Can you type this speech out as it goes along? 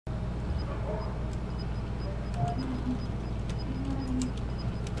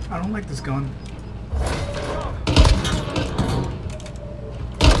I don't like this gun.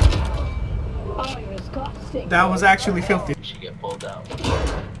 Oh, you're disgusting. That was actually filthy. You should get pulled out.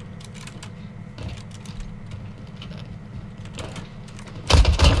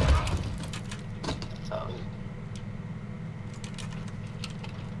 Tough.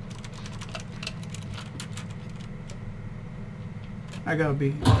 I gotta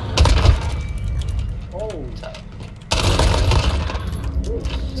be. Oh. Tough. Good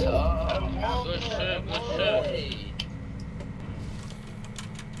shit. Good shit, good shit.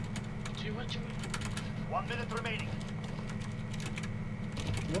 What you 1 minute remaining.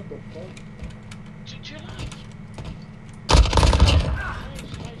 What the fuck? chill out.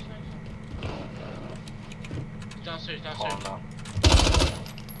 Downstairs, downstairs. Oh, no.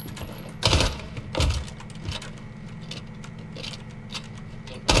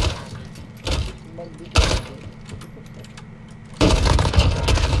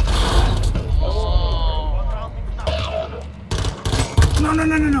 No, no,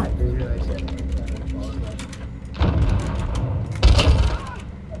 no, no, no.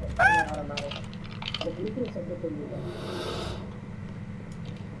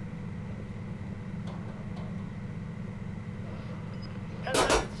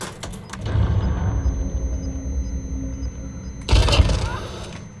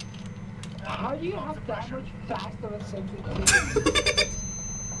 How do you have that much faster and sensitivity?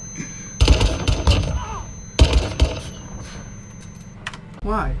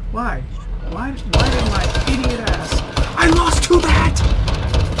 Why? Why? Why did my idiot ass? I lost to that!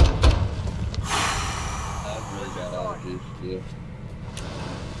 I've really got allergies, yeah.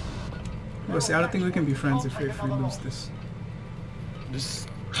 Listen, I don't think we can be friends if we lose this. This.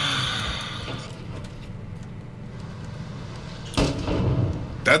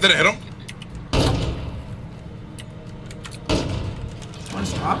 That didn't hit him? One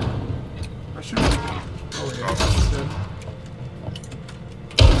stop. Question. Oh yeah. That's good.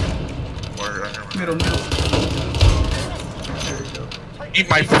 Middle, middle. There we go. Eat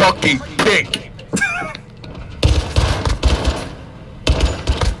my fucking dick!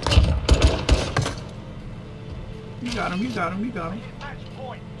 You got him, you got him, you got him.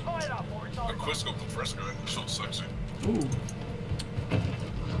 A Quisco from Fresco, so sexy. Ooh.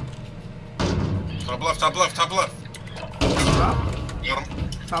 Top left, top left, top left. Top, Got him.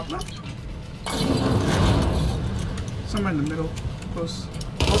 top left. Somewhere in the middle. Close.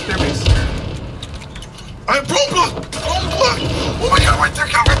 Close staircase. I'm pro block! Pro block! Oh my god, right there,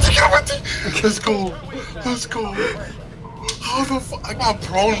 right there! Let's go. Let's go. How the fuck? I got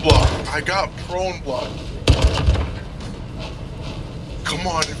prone block. I got prone block. Come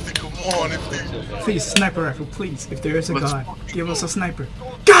on, if they, come on, if they. Please, sniper rifle, please. If there is a god, give us a sniper.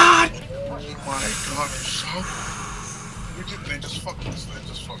 God! Oh my god, so. They just fucking. They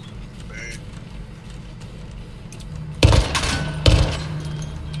just fucking. They.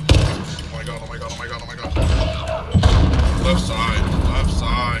 Oh my god, oh my god, oh my god, oh my god. Left side, left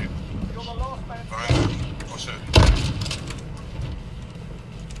side. Fine. Oh shit.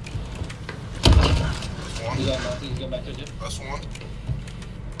 That's one. He's going back to you. That's one.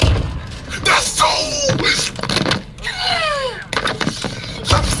 That's two!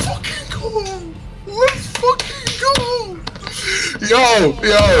 Let's fucking go! Let's fucking go! Yo, I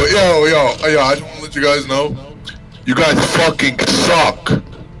just want to let you guys know. You guys fucking suck.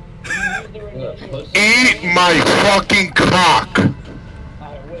 Eat my fucking cock.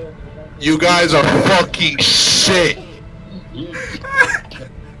 You guys are fucking shit.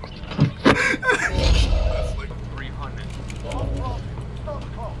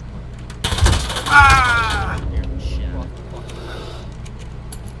 Ah!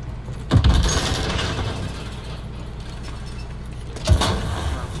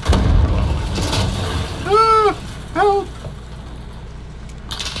 Help!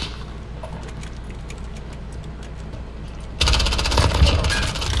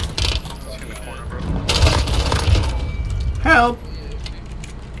 Help!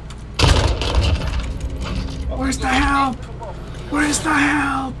 Where's the help? Where's the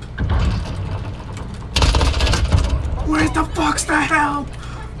help? Where the fuck's the help?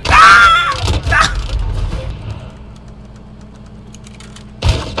 Ah! Ah!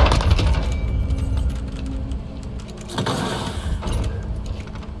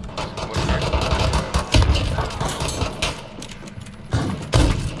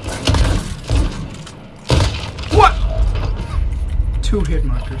 What? 2 hit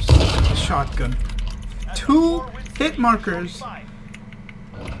markers. Shotgun. 2 hit markers.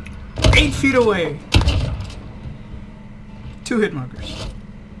 8 feet away. 2 hit markers.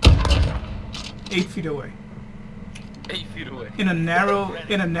 8 feet away. 8 feet away. in a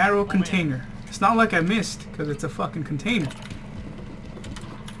narrow container. It's not like I missed, because it's a fucking container.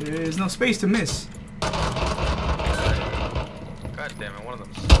 There's no space to miss. God damn it, one of them.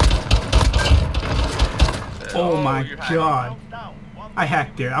 Oh my you're god. I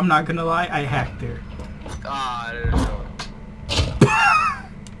hacked there. I'm not gonna lie, I hacked there. Ah, there you go.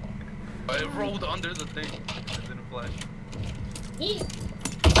 But it rolled under the thing. It didn't flash.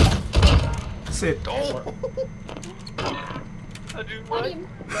 Sit. Oh! I do what?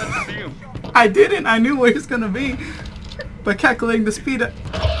 That's him. I didn't. I knew where it's gonna be. By calculating the speed. Oh,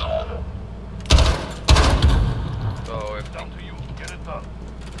 if Down to you. Get it done.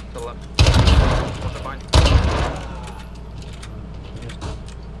 to the left. What's the bind?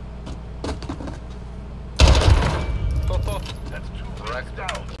 That's 2 wrecks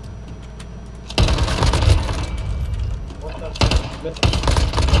down.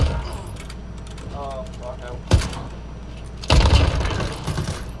 Oh, okay.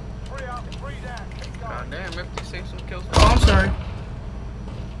 3 out, 3 down. Keep going. God damn, Mifty saved some kills. Oh, I'm sorry.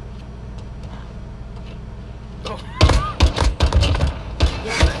 Oh.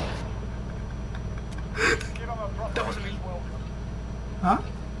 Give 'em a proper That wasn't me. welcome. Huh?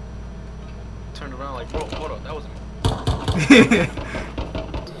 Turned around like, bro, hold up, that was me.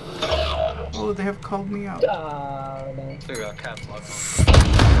 Oh, they have called me out. No. Still got caps locked on.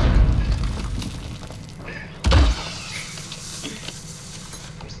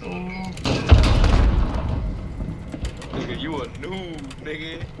 Nigga, you a noob,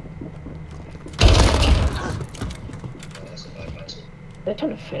 nigga. They're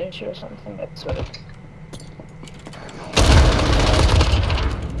trying to finish it or something. That's what it.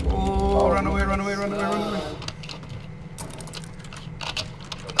 Oh, run away, run away, run away, run away.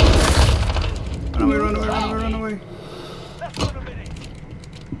 Run away, run away, run away, run away. Less than a minute.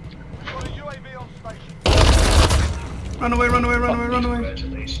 We've got a UAV on station. Run away, run away, run away, run away.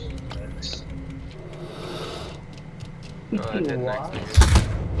 I did next,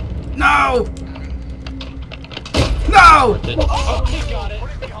 nigga. No! No!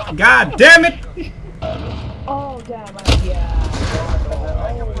 God damn it! Oh damn! Yeah.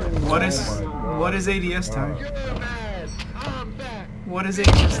 What is ADS time? What is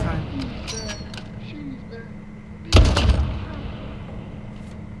ADS time?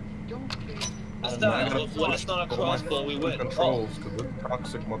 When it's not a crossbow, we win. Controls, cause the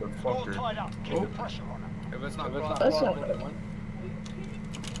toxic All motherfucker. tied up. Keep the pressure on 'em. If it's not That's crossbow, not- we win.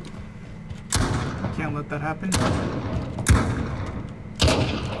 Can't let that happen.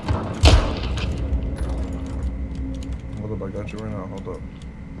 Hold up, I got you right now. Hold up.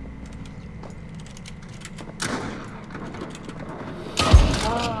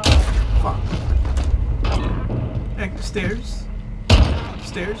 Fuck. Heck, stairs.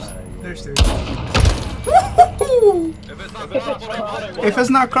 Stairs. There's stairs. Woohoo! If it's not crossbow, If it's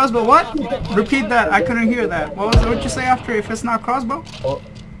not crossbow, what? Repeat that. I couldn't hear that. What'd you say after if it's not crossbow?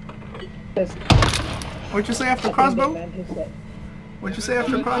 That's- What'd you say after crossbow? Man, he said. What'd you say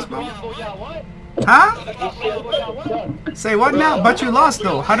after crossbow? Crossbow, yeah, what? Huh? Crossbow, yeah, what? Say what now? But you lost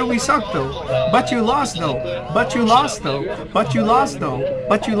though. How do we suck though? But you lost though. But you lost though. But you lost though.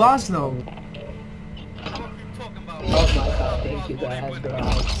 But you lost though. Oh my god, thank you guys, bro.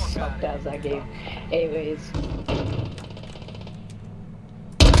 I sucked as I gave. Anyways.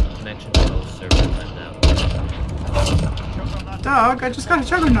 Connection to those servers right now. Dog, I just got a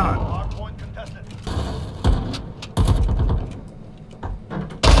juggernaut. Hardpoint contested.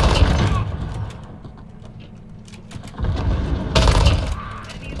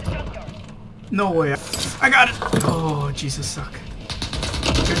 No way. I got it. Oh, Jesus, suck.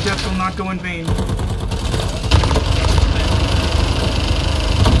 Your death will not go in vain.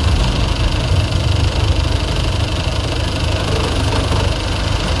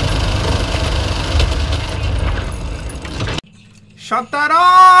 Shut that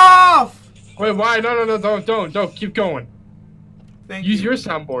off! Wait, why? No, don't. Keep going. Thank Use you. your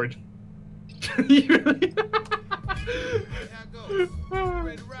soundboard. You really-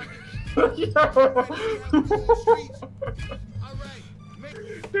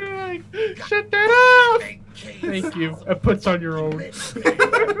 You're like, shut that off! Thank you. I puts on your own. You're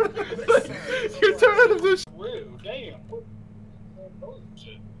tired of this. Rude, damn.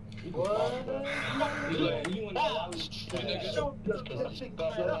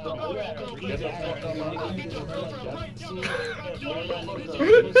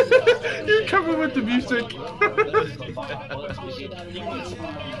 You're coming with the music.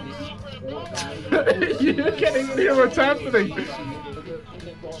 You can't even hear what's happening.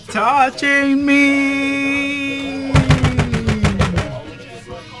 Touching me.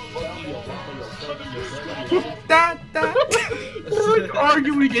 da, da. We're like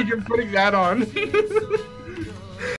arguing and you're putting that on.